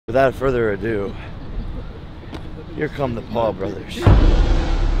Without further ado, here come the Paul brothers. To 6-0.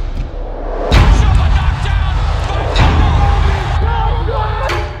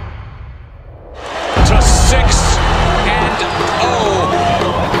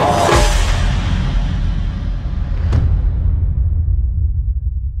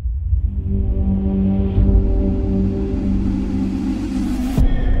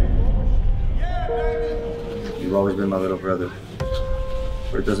 You've always been my little brother,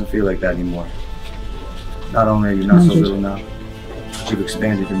 but it doesn't feel like that anymore. Not only are you not so little now, but you've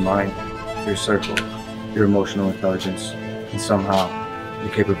expanded your mind, your circle, your emotional intelligence, and somehow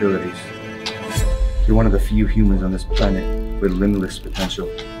your capabilities. You're one of the few humans on this planet with limitless potential.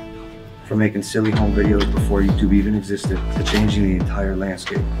 From making silly home videos before YouTube even existed, to changing the entire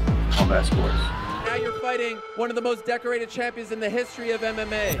landscape of combat sports. Now you're fighting one of the most decorated champions in the history of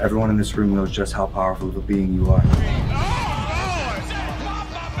MMA. Everyone in this room knows just how powerful of a being you are.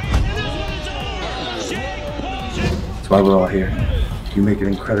 That's why we're all here. You make it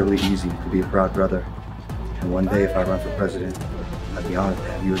incredibly easy to be a proud brother. And one day if I run for president, I'd be honored to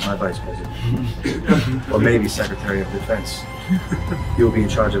have you as my vice president. Or maybe Secretary of Defense. You'll be in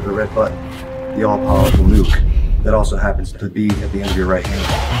charge of the red button, the all-powerful nuke that also happens to be at the end of your right hand.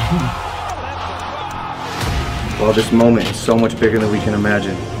 While this moment is so much bigger than we can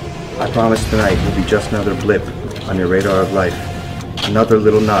imagine, I promise tonight will be just another blip on your radar of life. Another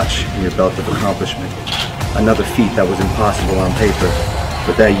little notch in your belt of accomplishment. Another feat that was impossible on paper,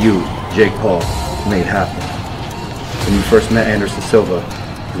 but that you, Jake Paul, made happen. When you first met Anderson Silva,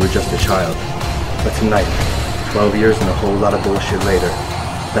 you were just a child. But tonight, 12 years and a whole lot of bullshit later,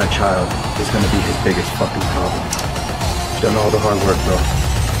 that child is gonna be his biggest fucking problem. You've done all the hard work though.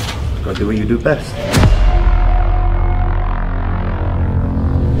 Go do what you do best.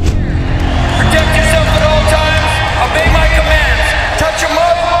 Protect yourself at all times. Obey my commands. Touch him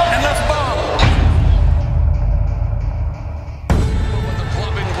up and let's bomb. With the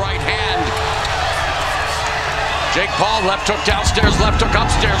clubbing right hand. Jake Paul, left hook downstairs, left hook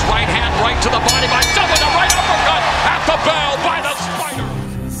upstairs, right hand right to the body by Silva, the right uppercut at the bell by the Spider.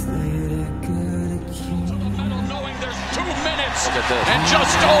 To the middle, knowing there's 2 minutes and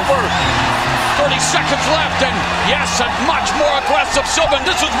just over 30 seconds left, and yes, and much more aggressive Silva, and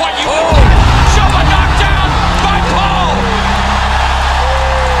this is what you do. Silva knocked down by Paul.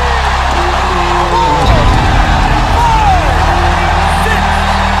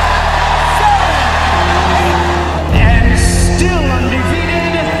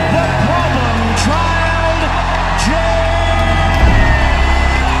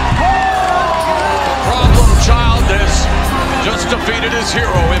 Just defeated his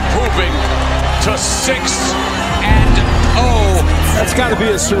hero, improving to 6-0. That's got to be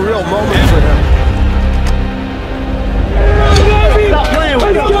a surreal moment for him. Stop playing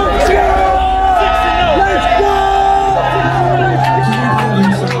with him. Let's go!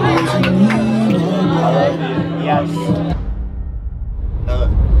 Yes.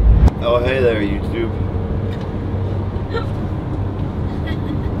 Oh, hey there, YouTube.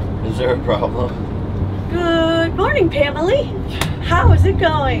 Is there a problem? Good morning, Pamela. How is it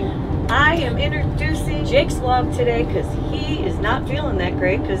going? I am introducing Jake's vlog today because he is not feeling that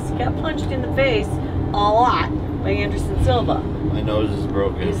great because he got punched in the face a lot by Anderson Silva. My nose is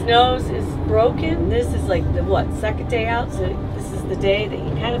broken. His nose is broken. This is like the, what, second day out? So this is the day that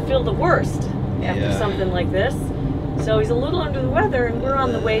you kind of feel the worst after something like this. So he's a little under the weather, and we're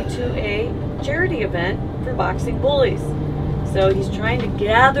on the way to a charity event for boxing bullies. So he's trying to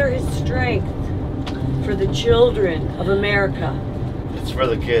gather his strength for the children of America. It's for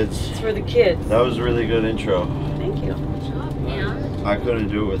the kids. It's for the kids. That was a really good intro. Thank you. I couldn't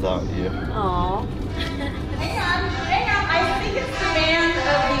do it without you. Aww. Hang on. I think it's the man of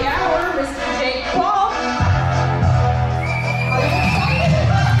the hour, Mr. Jake Paul.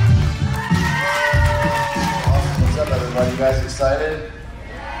 What's up, everybody? You guys excited?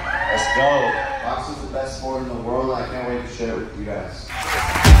 Let's go. Boxing's the best sport in the world, and I can't wait to share it with you guys.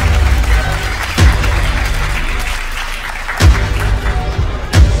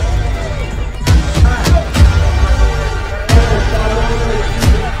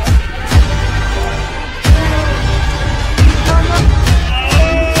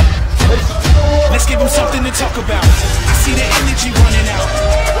 Let's give him something to talk about. I see the energy running out.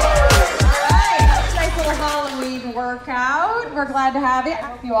 Alright, nice little Halloween workout. We're glad to have you. I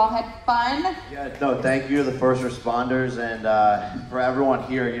hope you all had fun. Yeah, no, thank you to the first responders and for everyone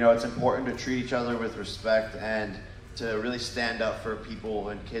here. You know, it's important to treat each other with respect and to really stand up for people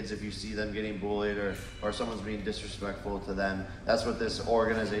and kids if you see them getting bullied or someone's being disrespectful to them. That's what this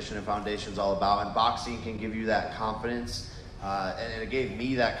organization and foundation is all about. And boxing can give you that confidence and it gave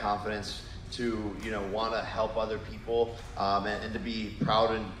me that confidence to, you know, want to help other people, and to be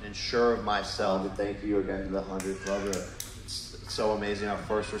proud and sure of myself. And thank you again to the 100 Club. It's so amazing. Our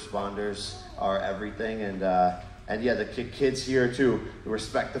first responders are everything, and yeah, the every here too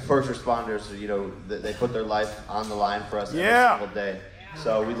respect the first responders. You know, they put their life on the line for us every single day.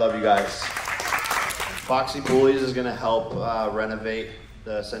 So we love you guys. Boxing Bullies is going to help renovate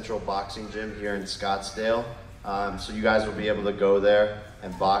the Central Boxing Gym here in Scottsdale. So you guys will be able to go there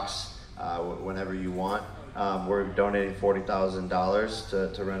and box whenever you want. We're donating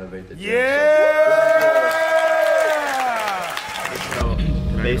 $40,000 to renovate the gym. Yeah! So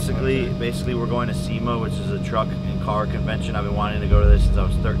basically we're going to SEMA, which is a truck and car convention. I've been wanting to go to this since I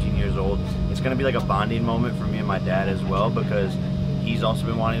was 13 years old. It's going to be like a bonding moment for me and my dad as well, because he's also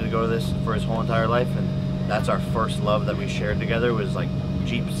been wanting to go to this for his whole entire life, and that's our first love that we shared together, was like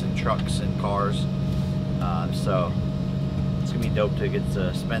Jeeps and trucks and cars. So it's gonna be dope to get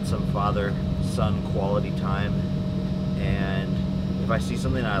to spend some father-son quality time, and if I see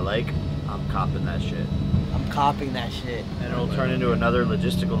something I like, I'm copping that shit. I'm copying that shit. And it'll turn into another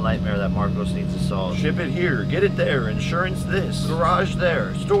logistical nightmare that Marcos needs to solve. Ship it here, get it there, insurance this, garage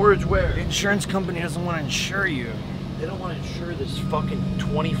there, storage where. The insurance company doesn't want to insure you. They don't want to insure this fucking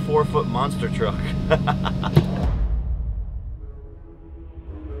 24-foot monster truck.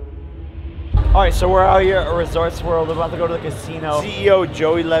 All right, so we're out here at Resorts World. We're about to go to the casino. CEO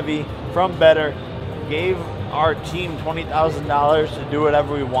Joey Levy from Better gave our team $20,000 to do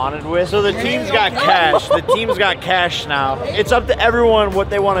whatever we wanted with. So the team's got cash. The team's got cash now. It's up to everyone what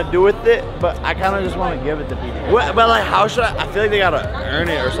they want to do with it, but I kind of just want to give it to people. But like, how should I feel like they gotta earn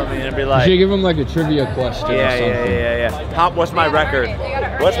it or something, and be like, you should give them like a trivia question or something. Yeah. What's my record?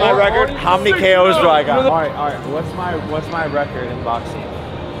 What's my record? How many KOs do I got? All right. What's my record in boxing?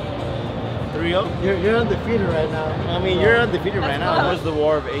 3-0? You're undefeated right now. I mean, you're undefeated right now. Where's the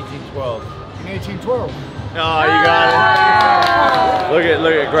War of 1812? 1812. Oh, you got it.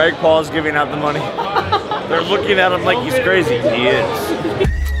 Look at Greg Paul's giving out the money. They're looking at him like he's crazy. He is.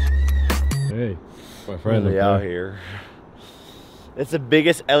 Hey, my friend. Really out here. It's the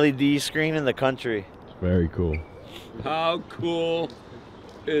biggest LED screen in the country. Very cool. How cool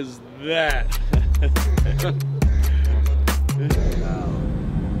is that?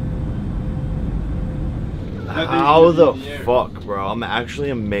 How the fuck, bro? I'm actually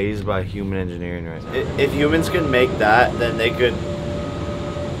amazed by human engineering right now. If humans can make that, then they could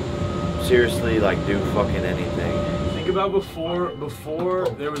seriously like do fucking anything. Think about before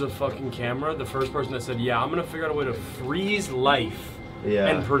there was a fucking camera, the first person that said, yeah, I'm gonna figure out a way to freeze life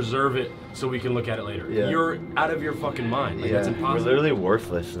and preserve it so we can look at it later. Yeah. You're out of your fucking mind. Like, that's impossible. We're literally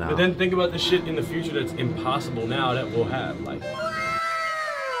worthless now. But then think about the shit in the future that's impossible now that we'll have. Like,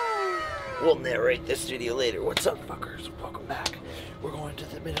 we'll narrate this video later. What's up, fuckers? Welcome back. We're going to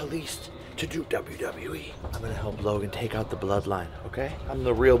the Middle East to do WWE. I'm gonna help Logan take out the bloodline, okay? I'm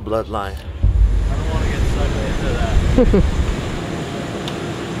the real bloodline. I don't want to get sucked into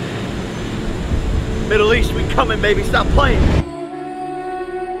that. Middle East, we coming, baby. Stop playing.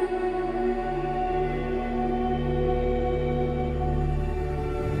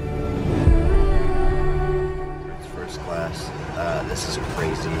 It's first class. This is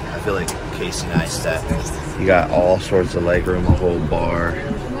crazy. I feel like Casey Neistat. You got all sorts of leg room, a whole bar. We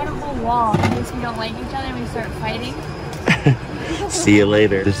got a whole wall in case we don't like each other and we start fighting. See you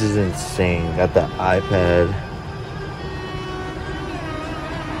later. This is insane. Got the iPad.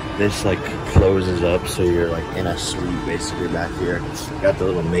 This like closes up so you're like in a suite basically back here. Got the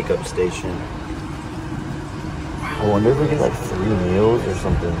little makeup station. I wonder if we get like 3 meals or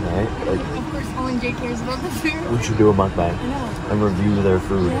something, right? Like, of course, only Jay cares about the food. We should do a mukbang and review their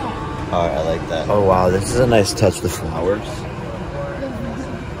food. Yeah. Alright, I like that. Oh wow, this is a nice touch, the flowers.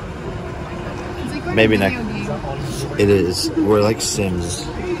 It's like Maybe next. It is. We're like Sims.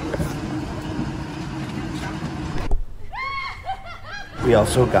 We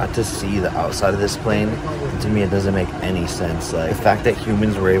also got to see the outside of this plane. And to me, it doesn't make any sense. Like, the fact that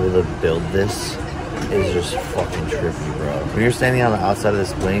humans were able to build this is just fucking trippy, bro. When you're standing on the outside of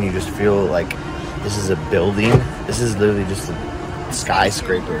this plane, you just feel like this is a building. This is literally just a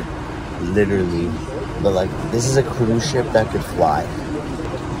skyscraper. Literally. But like, this is a cruise ship that could fly.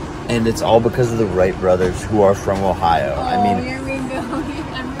 And it's all because of the Wright brothers, who are from Ohio. Oh, I mean,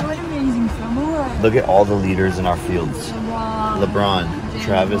 everyone amazing from Ohio. look at all the leaders in our fields. LeBron,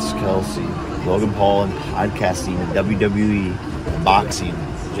 Travis Kelce, Logan Paul in podcasting, WWE, boxing,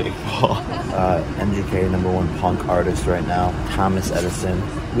 Jake Paul, MGK, #1 punk artist right now, Thomas Edison.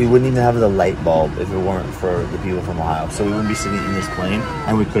 We wouldn't even have the light bulb if it weren't for the people from Ohio. So we wouldn't be sitting in this plane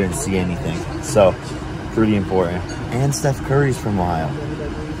and we couldn't see anything. So Pretty important. And Steph Curry's from Ohio.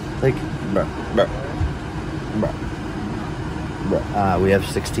 Like, we have a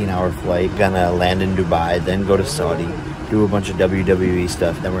 16-hour flight. Gonna land in Dubai, then go to Saudi, do a bunch of WWE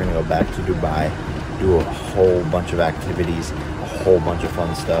stuff. Then we're gonna go back to Dubai, do a whole bunch of activities, a whole bunch of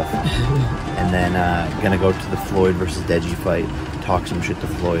fun stuff. And then gonna go to the Floyd versus Deji fight, talk some shit to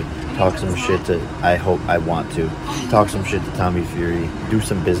Floyd, talk some shit to, I want to, talk some shit to Tommy Fury, do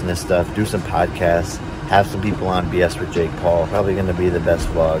some business stuff, do some podcasts, have some people on BS with Jake Paul. Probably gonna be the best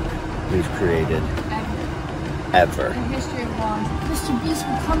vlog we've created ever. The history of vlogs. Mr. Beast,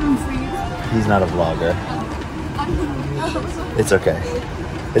 we're coming for you. He's not a vlogger. It's okay.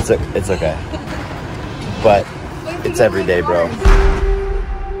 It's okay. But it's every day, bro.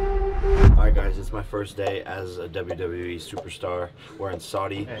 Alright guys, it's my first day as a WWE superstar. We're in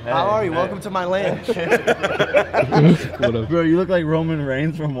Saudi. Hey, how are you? Welcome to my land. Bro, you look like Roman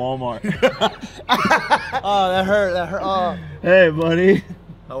Reigns from Walmart. Oh, that hurt. Oh. Hey, buddy.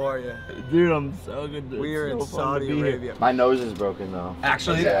 How are you? Dude, I'm so good. We are in Saudi Arabia. My nose is broken though.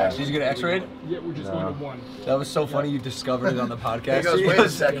 Actually? Yeah. Did you get x-rayed? Yeah, we're just going to one. That was so funny you discovered it on the podcast. He goes, wait a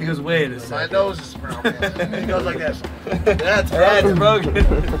second. He goes, wait a second. My nose is broken. He goes like this. That's broken.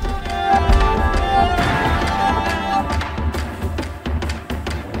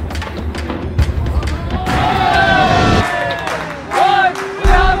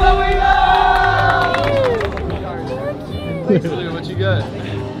 What you got?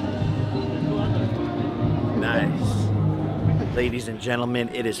 Nice. Ladies and gentlemen,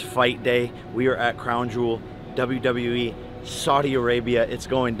 it is fight day. We are at Crown Jewel, WWE, Saudi Arabia. It's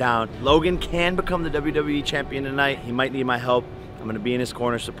going down. Logan can become the WWE champion tonight. He might need my help. I'm going to be in his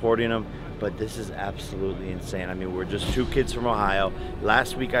corner supporting him. But this is absolutely insane. I mean, we're just two kids from Ohio.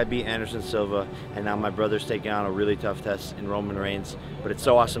 Last week I beat Anderson Silva, and now my brother's taking on a really tough test in Roman Reigns. But it's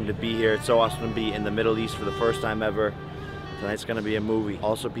so awesome to be here. It's so awesome to be in the Middle East for the first time ever. Tonight's gonna be a movie.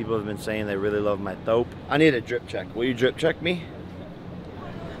 Also, people have been saying they really love my dope. I need a drip check. Will you drip check me?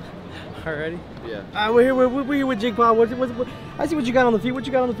 Already? Yeah. We're here with Jake Paul. I see what you got on the feet. What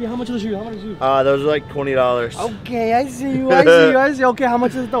you got on the feet? How much are the shoes? How much are the shoes? Those are like $20. Okay, I see you. I see. Okay, how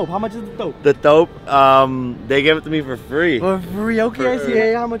much is the dope? How much is the dope? The dope, they give it to me for free. For free, okay, I see.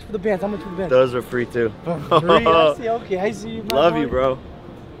 Hey, how much for the bands? How much for the bands? Those are free too. For free, I see. Okay, I see you. Love you, bro.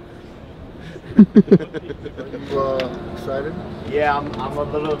 Excited? Yeah, I'm a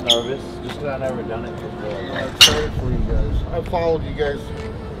little nervous, just because I've never done it before. I'm excited for you guys. I followed you guys.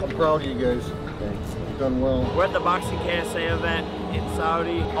 I'm proud of you guys. Thanks. You've done well. We're at the Boxing KSA event in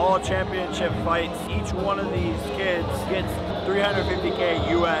Saudi. All championship fights. Each one of these kids gets $350K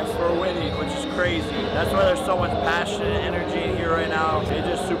US for winning, which is crazy. That's why there's so much passion and energy in here right now. It's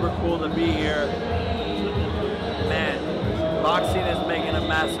just super cool to be here. Man, boxing is making a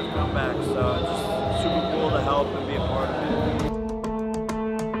massive comeback, so it's just super cool to help and be a part of it.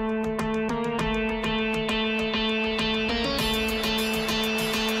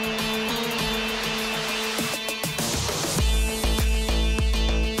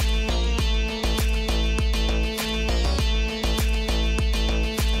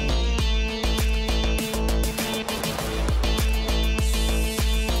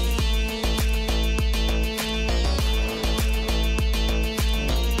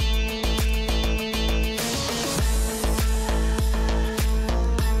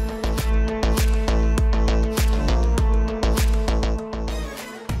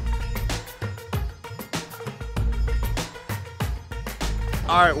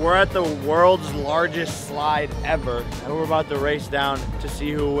 Alright, we're at the world's largest slide ever, and we're about to race down to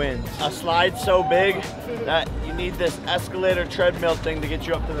see who wins. A slide so big that you need this escalator treadmill thing to get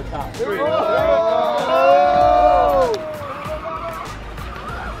you up to the top. Here we go.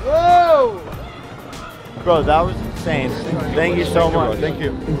 Whoa! Bro, that was insane. Thank you so much. Thank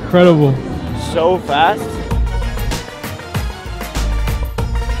you. Incredible. So fast.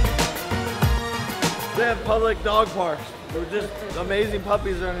 They have public dog parks. They're just amazing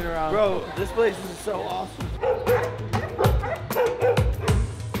puppies running around. Bro, this place is so awesome.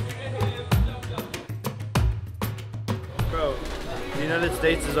 Bro, the United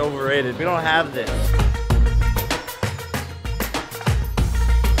States is overrated. We don't have this.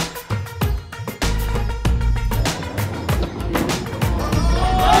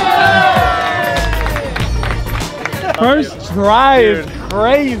 First try is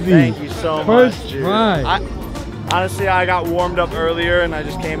crazy. Thank you so much. First dude. try. Honestly, I got warmed up earlier and I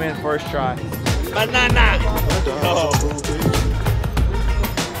just came in first try. Banana! Oh.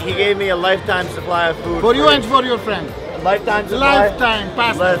 He gave me a lifetime supply of food. For you and for your friend. Lifetime supply? Lifetime,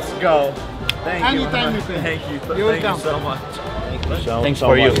 pass. Let's go. Thank you. Anytime you can. Thank you. You're Thank you welcome. so much. Thank Thanks so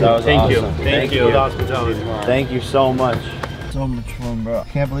for much. you. That was Thank awesome. you. Thank you for the hospitality. Thank you so much. So much fun, bro.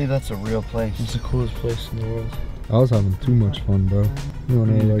 Can't believe that's a real place. It's the coolest place in the world. I was having too much fun, bro. You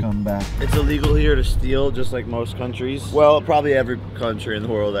We need wanna to come back. It's illegal here to steal, just like most countries. Well, probably every country in the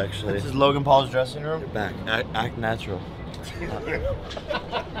world, actually. This is Logan Paul's dressing room. Back. Act natural.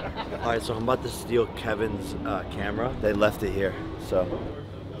 Alright, so I'm about to steal Kevin's camera. They left it here, so.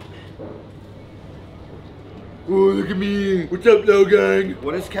 Oh, look at me. What's up, Logan?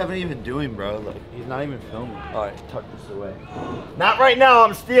 What is Kevin even doing, bro? Like, he's not even filming. Alright, tuck this away. Not right now,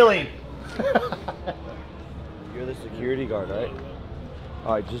 I'm stealing. You're the security guard, right?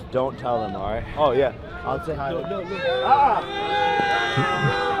 Alright, just don't tell them, alright? Oh, yeah. I'll say hi. No.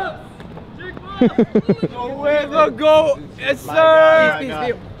 No way, look, go! Yes, My sir!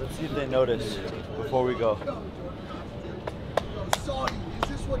 God. Let's see if they notice before we go. Saudi, is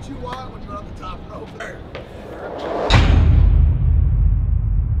this what you want when you're on the top rope?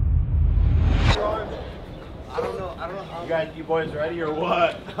 I don't know how you boys ready or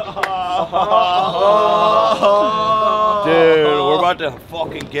what? Dude, we're about to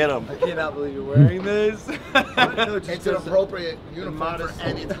fucking get him. I cannot believe you're wearing this. It's an appropriate uniform,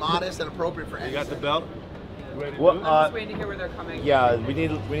 and it's modest and appropriate for anything. You got the belt? What? I'm just waiting to hear where they're coming. Yeah, we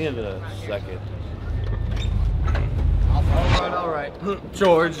need a second. All right.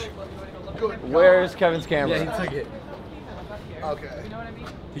 George, where's Kevin's camera? Yeah, he took it. Okay. You know what I mean?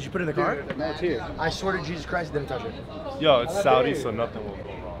 Did you put it in the car? No, it's here. I swear to Jesus Christ, I didn't touch it. Yo, it's Saudi, so nothing will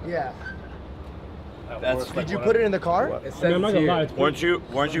go wrong. Yeah. That's Did you put it in the car? I mean, I'm not gonna lie. Weren't you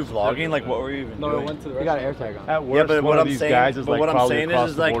vlogging? Like, what were you even doing? No, I went to the You got an air tag on. At worst, Yeah, but one what of I'm these saying, guys is but like what I'm probably saying across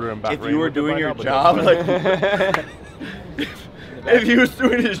is the like, border in if Bahrain you were with them doing right your now, but job, like, if he was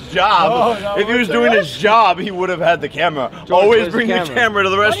doing his job, if he was doing his job, he would have had the camera. Always bring your camera to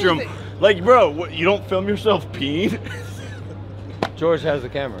the restroom. Like, bro, what, you don't film yourself peeing? George has the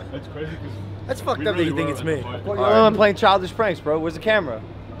camera. That's crazy. That's fucked up that you think it's me. Well, I'm playing childish pranks, bro. Where's the camera?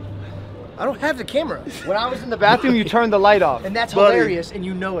 I don't have the camera. When I was in the bathroom, you turned the light off. And that's hilarious, and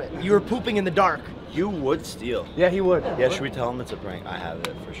you know it. You were pooping in the dark. You would steal. Yeah, he would. Yeah, should we tell him it's a prank? I have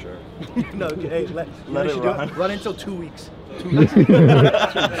it for sure. No, hey, let it run. Run until 2 weeks. 2 weeks.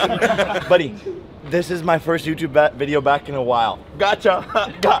 Buddy, this is my first YouTube video back in a while. Gotcha.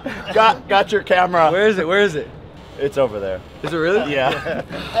 got your camera. Where is it? Where is it? It's over there. Is it really? Yeah.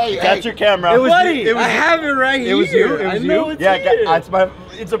 Hey, Got your camera. It was Buddy, I have it right here. It was you? It was I know you? it's Yeah, here.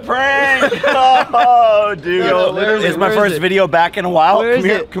 it's a prank. Oh, dude. It's my first video back in a while.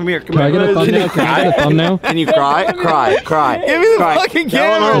 Come here. Can I get a thumbnail? Can I get a thumbnail? Can you cry? Cry. Give me the fucking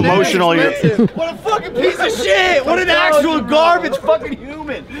camera. Tell him how emotional you're. What a fucking piece of shit. What an actual garbage fucking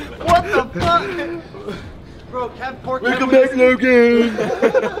human. What the fuck? Bro, Welcome back, Logan.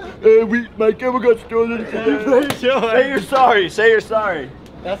 My camera got stolen. Say you're sorry. Say you're sorry.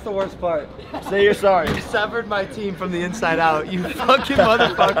 That's the worst part. Say you're sorry. You severed my team from the inside out. You fucking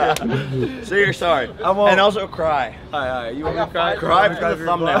motherfucker. Say you're sorry. I won't. And also cry. Alright, you want me to cry? Cry for the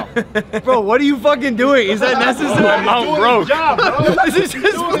thumbnail. Bro, what are you fucking doing? Is that necessary? My mouth broke. This is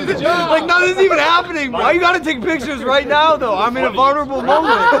just like nothing's even happening. Why you gotta take pictures right now though? I'm in a vulnerable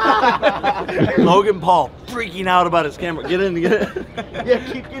moment. Logan Paul freaking out about his camera. Get in. Yeah,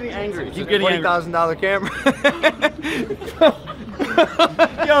 keep getting angry. Keep getting angry. $20,000 camera.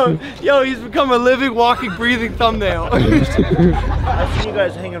 yo, he's become a living, walking, breathing thumbnail. I've seen you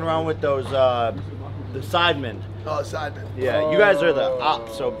guys hanging around with those, the sidemen. Oh, sidemen. Yeah, you guys are the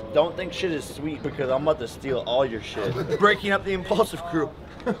ops, so don't think shit is sweet because I'm about to steal all your shit. Breaking up the impulsive crew.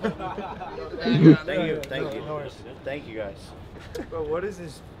 Thank you guys. Bro, what is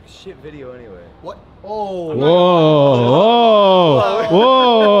this shit video anyway? What? Oh.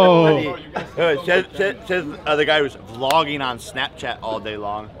 Whoa. Says the guy who's vlogging on Snapchat all day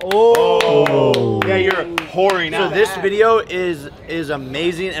long. Oh. Yeah, you're whoring out. So this video is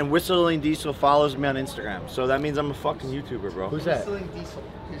amazing, and Whistling Diesel follows me on Instagram. So that means I'm a fucking YouTuber, bro. Who's that? Whistling Diesel.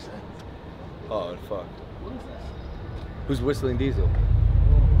 Who's that? Oh, fuck. Who's Whistling Diesel?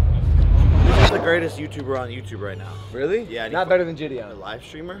 This is the greatest YouTuber on YouTube right now. Really? Yeah. Not better than The Gideon. live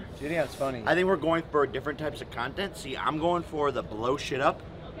streamer. Gideon's funny. I think we're going for different types of content. See, I'm going for the blow shit up.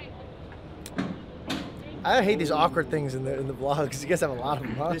 I hate these awkward things in the vlog because you guys have a lot of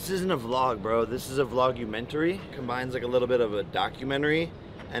them, huh? This isn't a vlog, bro. This is a vlogumentary. Combines like a little bit of a documentary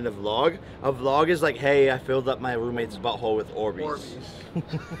and a vlog. A vlog is like, hey, I filled up my roommate's butthole with Orbeez.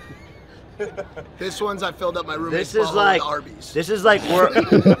 This one's I filled up my roommate's This is butthole like with Arby's. This is like we're.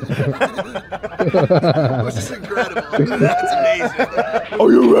 This is incredible. That's amazing.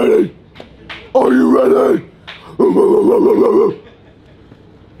 Are you ready? Are you ready?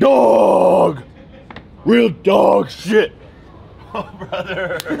 Dog! Real dog shit! Oh,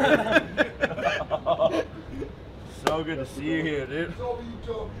 brother. So good to see you here, dude.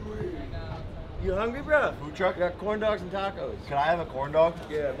 You hungry, bro? Food truck got corn dogs and tacos. Can I have a corn dog?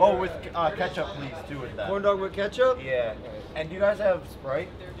 Yeah. Oh, with ketchup, please, too, with that. Corn dog with ketchup? Yeah. And do you guys have Sprite?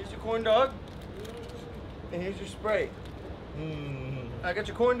 Here's your corn dog. And here's your Sprite. I got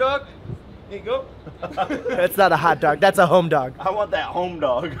your corn dog. Here you go. That's not a hot dog. That's a home dog. I want that home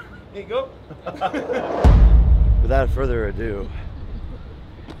dog. Here you go. Without further ado,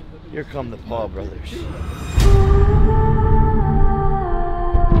 here come the Paul brothers.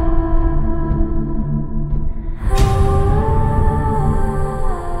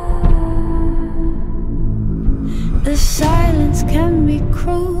 The silence can be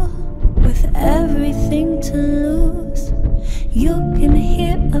cruel with everything to lose. You can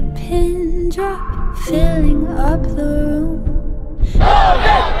hear a pin drop filling up the room.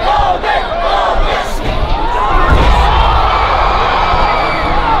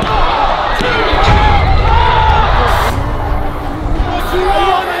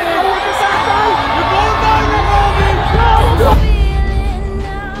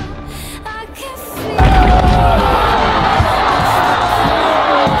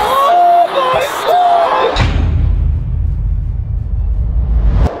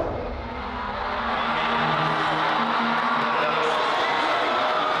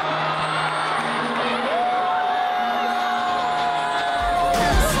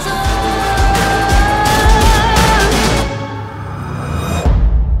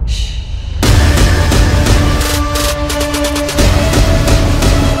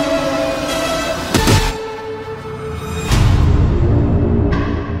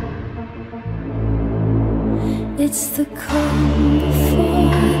 It's the calm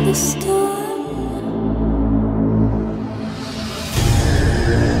before the storm.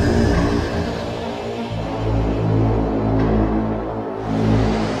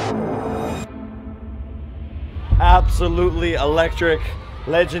 Absolutely electric,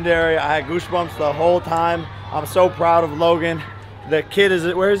 legendary. I had goosebumps the whole time. I'm so proud of Logan. The kid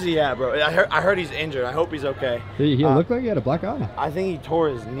is, where is he at, bro? I heard he's injured. I hope he's okay. He looked like he had a black eye. I think he tore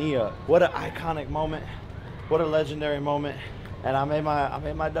his knee up. What an iconic moment. What a legendary moment. And I made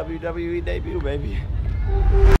my WWE debut, baby.